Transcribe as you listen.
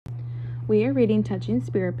We are reading Touching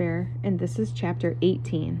Spirit Bear, and this is Chapter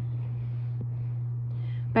 18.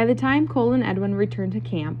 By the time Cole and Edwin returned to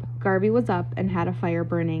camp, Garvey was up and had a fire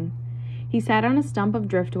burning. He sat on a stump of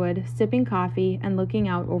driftwood, sipping coffee and looking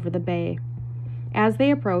out over the bay. As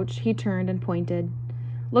they approached, he turned and pointed.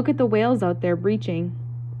 "Look at the whales out there breaching."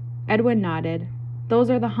 Edwin nodded.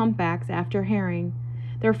 "Those are the humpbacks after herring.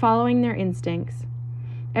 They're following their instincts.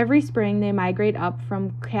 Every spring they migrate up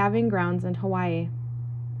from calving grounds in Hawaii."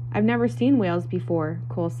 "I've never seen whales before,"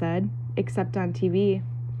 Cole said, "except on TV."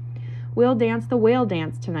 "We'll dance the whale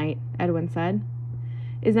dance tonight," Edwin said.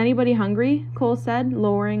 "Is anybody hungry?" Cole said,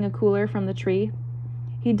 lowering a cooler from the tree.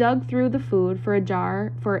 He dug through the food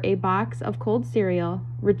for a box of cold cereal,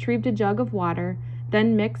 retrieved a jug of water,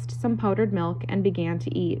 then mixed some powdered milk and began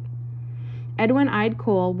to eat. Edwin eyed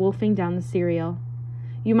Cole wolfing down the cereal.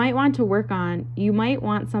 You might want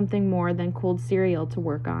something more than cold cereal to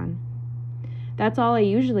work on." "That's all I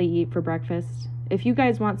usually eat for breakfast. If you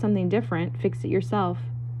guys want something different, fix it yourself."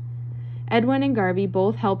 Edwin and Garvey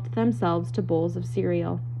both helped themselves to bowls of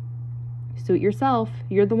cereal. "Suit yourself.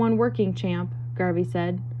 You're the one working, champ," Garvey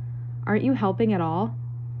said. "Aren't you helping at all?"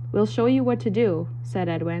 "We'll show you what to do," said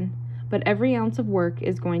Edwin, "but every ounce of work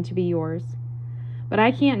is going to be yours." "But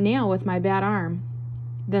I can't nail with my bad arm."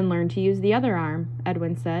 "Then learn to use the other arm,"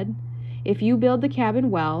 Edwin said. "If you build the cabin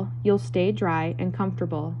well, you'll stay dry and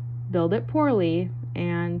comfortable. Build it poorly,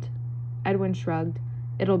 and—" Edwin shrugged.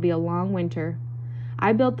 "It'll be a long winter.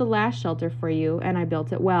 I built the last shelter for you, and I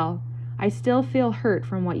built it well. I still feel hurt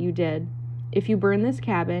from what you did. If you burn this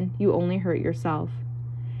cabin, you only hurt yourself."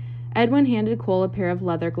 Edwin handed Cole a pair of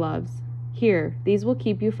leather gloves. "Here, these will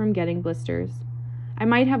keep you from getting blisters." "I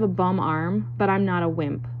might have a bum arm, but I'm not a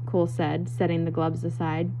wimp," Cole said, setting the gloves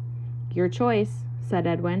aside. "Your choice," said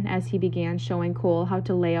Edwin, as he began showing Cole how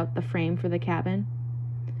to lay out the frame for the cabin.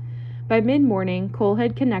 By mid-morning, Cole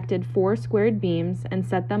had connected 4 squared beams and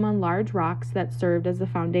set them on large rocks that served as the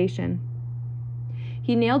foundation.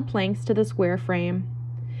 He nailed planks to the square frame.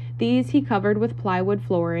 These he covered with plywood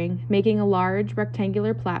flooring, making a large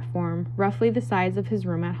rectangular platform, roughly the size of his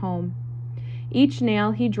room at home. Each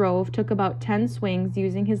nail he drove took about 10 swings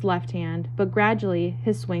using his left hand, but gradually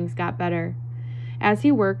his swings got better. As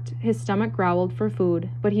he worked, his stomach growled for food,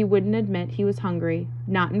 but he wouldn't admit he was hungry,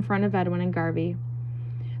 not in front of Edwin and Garvey.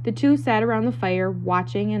 The two sat around the fire,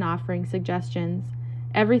 watching and offering suggestions.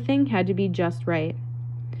 Everything had to be just right.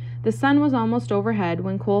 The sun was almost overhead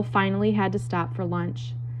when Cole finally had to stop for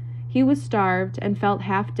lunch. He was starved and felt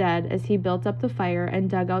half dead as he built up the fire and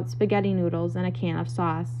dug out spaghetti noodles and a can of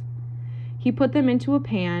sauce. He put them into a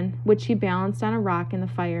pan, which he balanced on a rock in the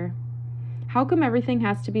fire. "How come everything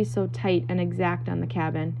has to be so tight and exact on the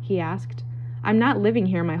cabin?" he asked. "I'm not living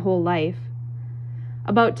here my whole life."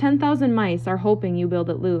 "About 10,000 mice are hoping you build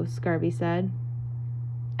it loose," Garvey said.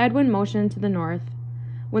 Edwin motioned to the north.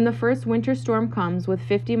 "When the first winter storm comes with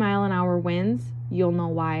 50-mile-an-hour winds, you'll know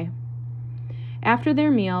why." After their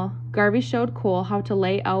meal, Garvey showed Cole how to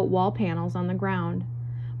lay out wall panels on the ground.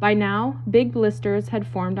 By now, big blisters had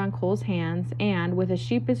formed on Cole's hands, and, with a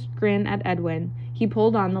sheepish grin at Edwin, he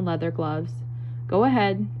pulled on the leather gloves. "Go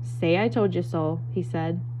ahead, say I told you so," he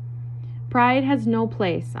said. "Pride has no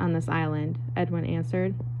place on this island," Edwin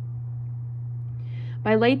answered.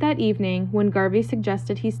 By late that evening, when Garvey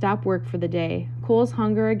suggested he stop work for the day, Cole's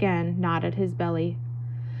hunger again gnawed at his belly.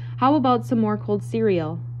 "How about some more cold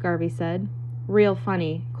cereal?" Garvey said. "Real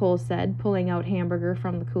funny," Cole said, pulling out hamburger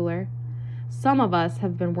from the cooler. "Some of us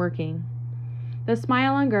have been working." The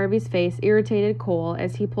smile on Garvey's face irritated Cole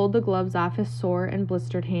as he pulled the gloves off his sore and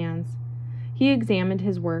blistered hands. He examined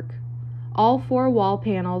his work. All 4 wall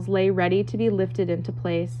panels lay ready to be lifted into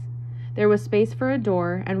place. There was space for a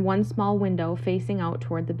door and 1 small window facing out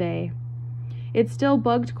toward the bay. It still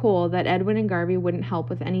bugged Cole that Edwin and Garvey wouldn't help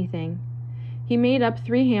with anything. He made up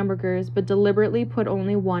 3 hamburgers, but deliberately put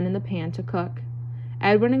only 1 in the pan to cook.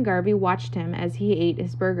 Edwin and Garvey watched him as he ate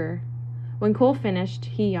his burger. When Cole finished,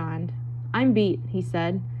 he yawned. "I'm beat," he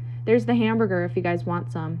said. "There's the hamburger if you guys want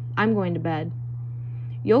some. I'm going to bed."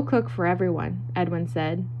 "You'll cook for everyone," Edwin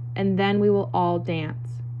said, "and then we will all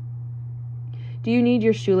dance." "Do you need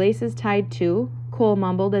your shoelaces tied too?" Cole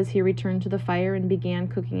mumbled as he returned to the fire and began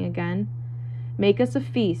cooking again. "Make us a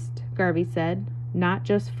feast," Garvey said, "not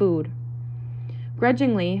just food."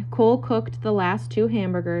 Grudgingly, Cole cooked the last 2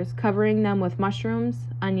 hamburgers, covering them with mushrooms,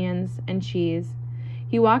 onions, and cheese.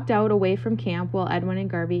 He walked out away from camp while Edwin and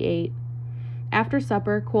Garvey ate. After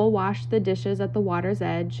supper, Cole washed the dishes at the water's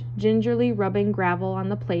edge, gingerly rubbing gravel on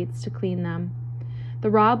the plates to clean them. The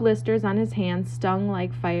raw blisters on his hands stung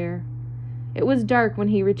like fire. It was dark when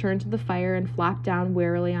he returned to the fire and flopped down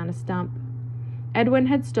wearily on a stump. Edwin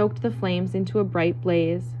had stoked the flames into a bright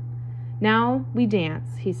blaze. Now we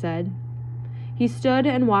dance, he said. He stood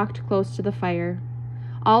and walked close to the fire.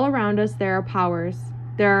 All around us there are powers.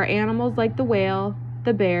 There are animals like the whale,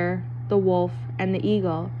 the bear, the wolf, and the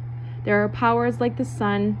eagle. There are powers like the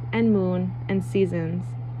sun and moon and seasons.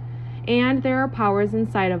 And there are powers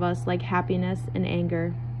inside of us like happiness and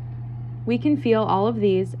anger. We can feel all of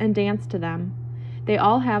these and dance to them. They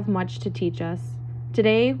all have much to teach us.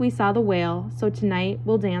 Today we saw the whale, so tonight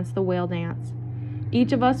we'll dance the whale dance.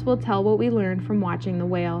 Each of us will tell what we learned from watching the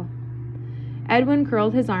whale. Edwin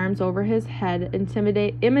curled his arms over his head,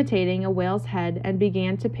 imitating a whale's head, and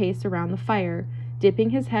began to pace around the fire,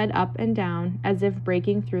 dipping his head up and down as if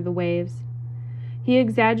breaking through the waves. He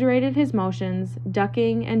exaggerated his motions,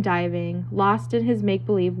 ducking and diving, lost in his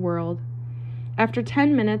make-believe world. After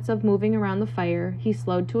 10 minutes of moving around the fire, he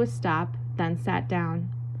slowed to a stop, then sat down.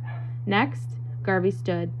 Next, Garvey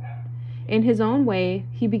stood. In his own way,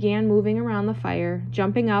 he began moving around the fire,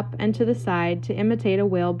 jumping up and to the side to imitate a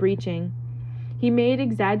whale breaching. He made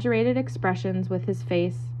exaggerated expressions with his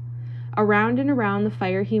face. Around and around the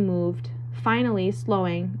fire he moved, finally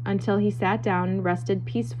slowing until he sat down and rested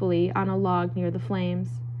peacefully on a log near the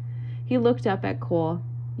flames. He looked up at Cole.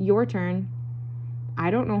 "Your turn." "I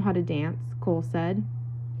don't know how to dance," Cole said.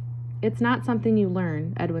 "It's not something you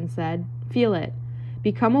learn," Edwin said. "Feel it.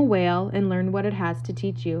 Become a whale and learn what it has to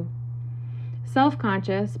teach you."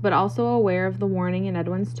 Self-conscious, but also aware of the warning in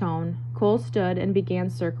Edwin's tone, Cole stood and began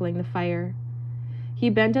circling the fire. He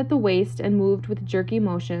bent at the waist and moved with jerky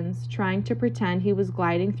motions, trying to pretend he was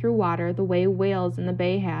gliding through water the way whales in the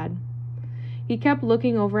bay had. He kept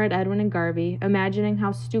looking over at Edwin and Garvey, imagining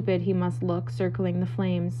how stupid he must look circling the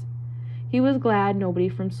flames. He was glad nobody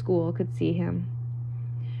from school could see him.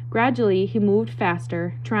 Gradually, he moved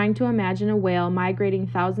faster, trying to imagine a whale migrating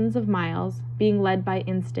thousands of miles, being led by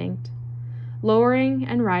instinct. Lowering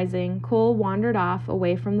and rising, Cole wandered off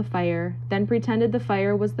away from the fire, then pretended the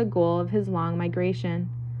fire was the goal of his long migration.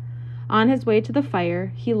 On his way to the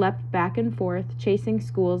fire, he leapt back and forth, chasing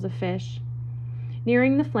schools of fish.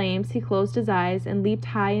 Nearing the flames, he closed his eyes and leaped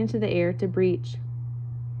high into the air to breach.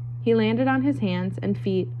 He landed on his hands and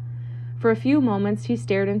feet. For a few moments he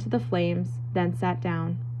stared into the flames, then sat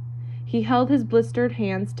down. He held his blistered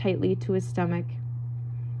hands tightly to his stomach.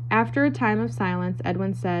 After a time of silence,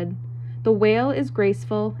 Edwin said, "The whale is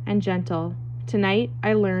graceful and gentle. Tonight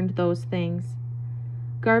I learned those things."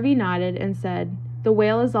 Garvey nodded and said, "The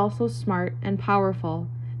whale is also smart and powerful.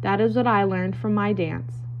 That is what I learned from my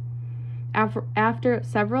dance." After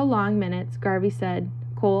several long minutes, Garvey said,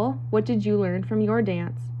 "Cole, what did you learn from your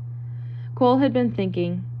dance?" Cole had been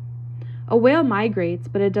thinking. "A whale migrates,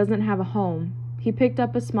 but it doesn't have a home." He picked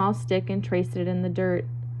up a small stick and traced it in the dirt.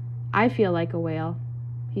 "I feel like a whale,"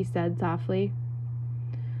 he said softly.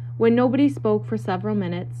 When nobody spoke for several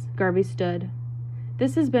minutes, Garvey stood.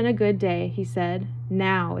 "This has been a good day," he said.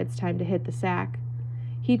 "Now it's time to hit the sack."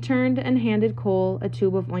 He turned and handed Cole a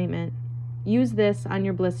tube of ointment. "Use this on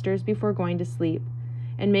your blisters before going to sleep,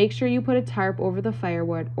 and make sure you put a tarp over the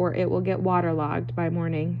firewood or it will get waterlogged by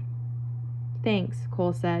morning." "Thanks,"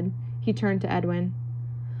 Cole said. He turned to Edwin.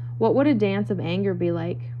 "What would a dance of anger be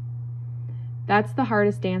like?" "That's the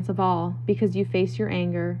hardest dance of all, because you face your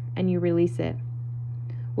anger and you release it."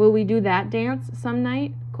 "Will we do that dance some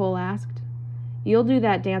night?" Cole asked. "You'll do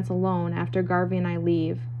that dance alone after Garvey and I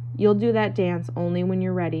leave. You'll do that dance only when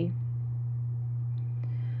you're ready."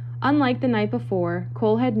 Unlike the night before,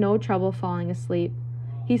 Cole had no trouble falling asleep.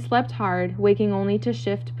 He slept hard, waking only to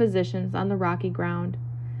shift positions on the rocky ground.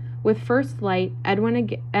 With first light, Edwin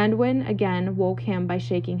again woke him by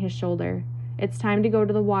shaking his shoulder. "It's time to go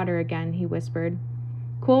to the water again," he whispered.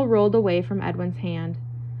 Cole rolled away from Edwin's hand.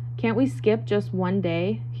 "Can't we skip just one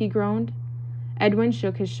day?" he groaned. Edwin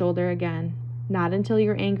shook his shoulder again. "Not until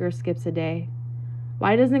your anger skips a day."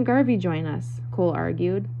 "Why doesn't Garvey join us?" Cole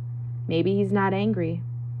argued. "Maybe he's not angry."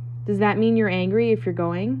 "Does that mean you're angry if you're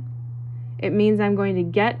going?" "It means I'm going to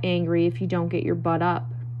get angry if you don't get your butt up."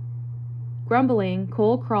 Grumbling,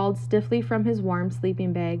 Cole crawled stiffly from his warm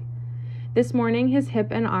sleeping bag. This morning his hip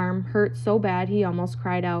and arm hurt so bad he almost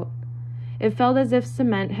cried out. It felt as if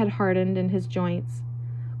cement had hardened in his joints.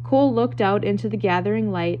 Cole looked out into the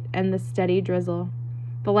gathering light and the steady drizzle.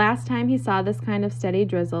 The last time he saw this kind of steady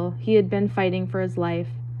drizzle, he had been fighting for his life.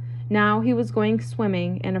 Now he was going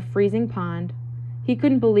swimming in a freezing pond. He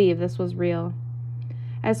couldn't believe this was real.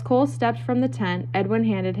 As Cole stepped from the tent, Edwin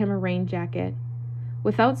handed him a rain jacket.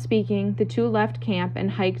 Without speaking, the two left camp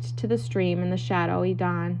and hiked to the stream in the shadowy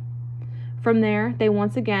dawn. From there, they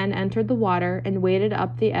once again entered the water and waded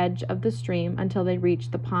up the edge of the stream until they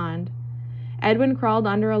reached the pond. Edwin crawled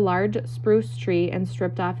under a large spruce tree and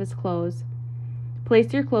stripped off his clothes.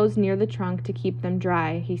 "Place your clothes near the trunk to keep them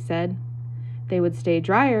dry," he said. They would stay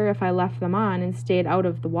drier if I left them on and stayed out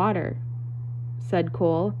of the water, said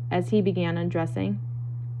Cole as he began undressing.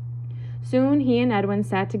 Soon he and Edwin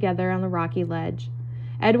sat together on the rocky ledge.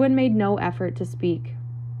 Edwin made no effort to speak.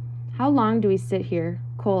 How long do we sit here?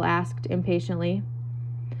 Cole asked impatiently.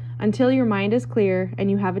 Until your mind is clear and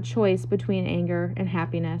you have a choice between anger and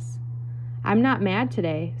happiness. I'm not mad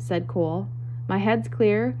today, said Cole. My head's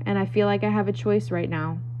clear and I feel like I have a choice right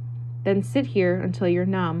now. Then sit here until you're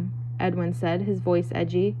numb, Edwin said, his voice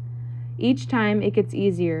edgy. Each time it gets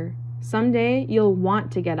easier. Someday you'll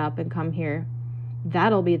want to get up and come here.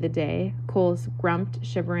 That'll be the day, Cole grumped,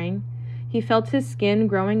 shivering. He felt his skin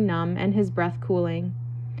growing numb and his breath cooling.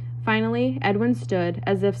 Finally, Edwin stood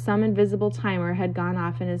as if some invisible timer had gone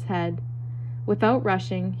off in his head. Without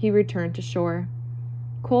rushing, he returned to shore.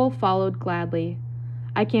 Cole followed gladly.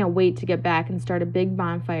 I can't wait to get back and start a big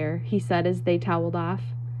bonfire, he said as they toweled off.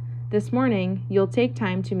 This morning, you'll take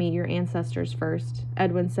time to meet your ancestors first,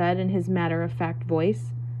 Edwin said in his matter-of-fact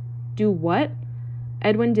voice. Do what?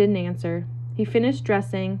 Edwin didn't answer. He finished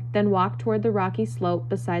dressing, then walked toward the rocky slope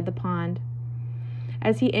beside the pond.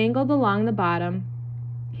 As he angled along the bottom,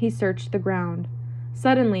 he searched the ground.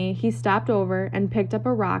 Suddenly, he stopped over and picked up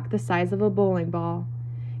a rock the size of a bowling ball.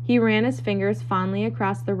 He ran his fingers fondly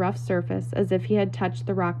across the rough surface as if he had touched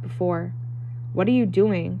the rock before. What are you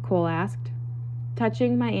doing? Cole asked.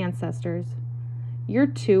 Touching my ancestors. You're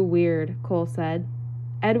too weird, Cole said.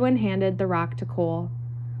 Edwin handed the rock to Cole.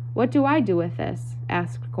 What do I do with this?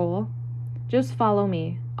 Asked Cole. Just follow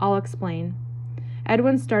me. I'll explain.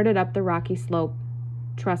 Edwin started up the rocky slope.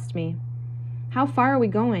 Trust me. How far are we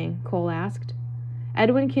going? Cole asked.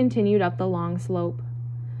 Edwin continued up the long slope.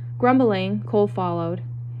 Grumbling, Cole followed.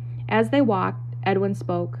 As they walked, Edwin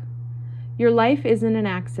spoke. Your life isn't an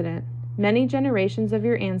accident. Many generations of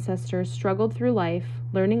your ancestors struggled through life,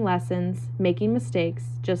 learning lessons, making mistakes,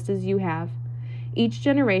 just as you have. Each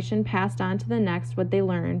generation passed on to the next what they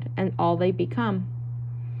learned and all they become.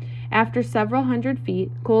 After several hundred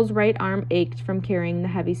feet, Cole's right arm ached from carrying the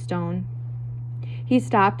heavy stone. He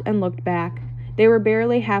stopped and looked back. They were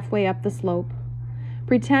barely halfway up the slope.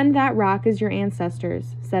 Pretend that rock is your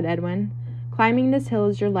ancestors, said Edwin. Climbing this hill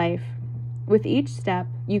is your life. With each step,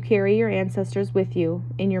 you carry your ancestors with you,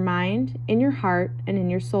 in your mind, in your heart, and in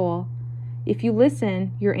your soul. If you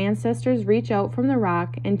listen, your ancestors reach out from the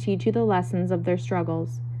rock and teach you the lessons of their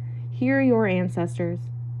struggles. Hear your ancestors.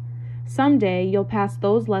 Someday, you'll pass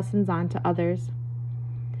those lessons on to others.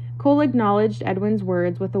 Cole acknowledged Edwin's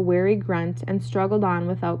words with a weary grunt and struggled on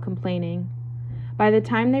without complaining. By the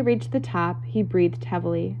time they reached the top, he breathed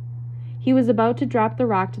heavily. He was about to drop the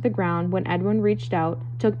rock to the ground when Edwin reached out,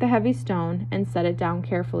 took the heavy stone, and set it down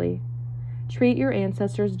carefully. Treat your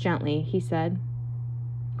ancestors gently, he said.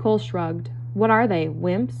 Cole shrugged. What are they,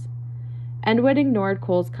 wimps? Edwin ignored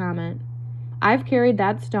Cole's comment. I've carried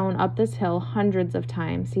that stone up this hill hundreds of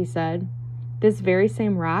times, he said. This very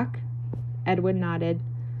same rock? Edwin nodded.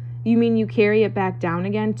 You mean you carry it back down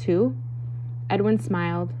again, too? Edwin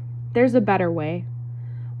smiled. There's a better way.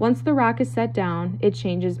 Once the rock is set down, it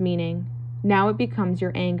changes meaning. Now it becomes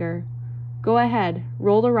your anger. Go ahead,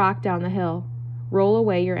 roll the rock down the hill. Roll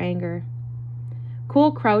away your anger.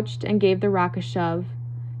 Cole crouched and gave the rock a shove.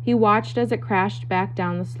 He watched as it crashed back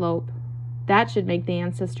down the slope. That should make the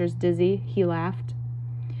ancestors dizzy, he laughed.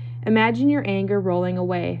 Imagine your anger rolling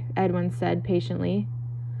away, Edwin said patiently.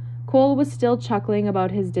 Cole was still chuckling about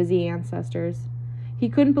his dizzy ancestors. He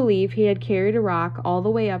couldn't believe he had carried a rock all the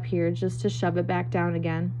way up here just to shove it back down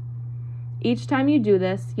again. Each time you do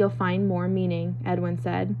this, you'll find more meaning, Edwin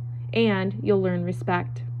said, and you'll learn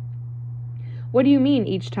respect. What do you mean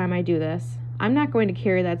each time I do this? I'm not going to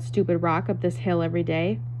carry that stupid rock up this hill every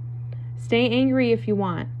day. Stay angry if you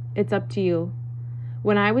want. It's up to you.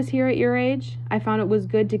 When I was here at your age, I found it was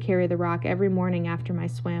good to carry the rock every morning after my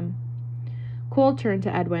swim. Cole turned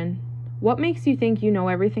to Edwin. What makes you think you know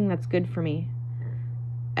everything that's good for me?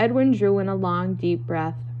 Edwin drew in a long, deep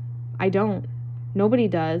breath. I don't. Nobody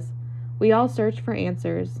does. We all search for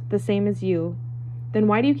answers, the same as you. Then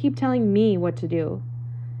why do you keep telling me what to do?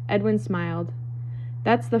 Edwin smiled.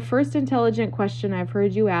 That's the first intelligent question I've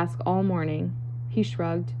heard you ask all morning. He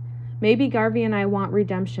shrugged. Maybe Garvey and I want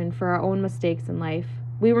redemption for our own mistakes in life.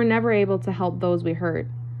 We were never able to help those we hurt.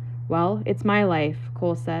 Well, it's my life,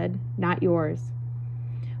 Cole said, not yours.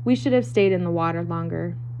 We should have stayed in the water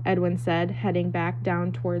longer, Edwin said, heading back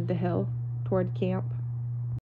down toward the hill, toward camp.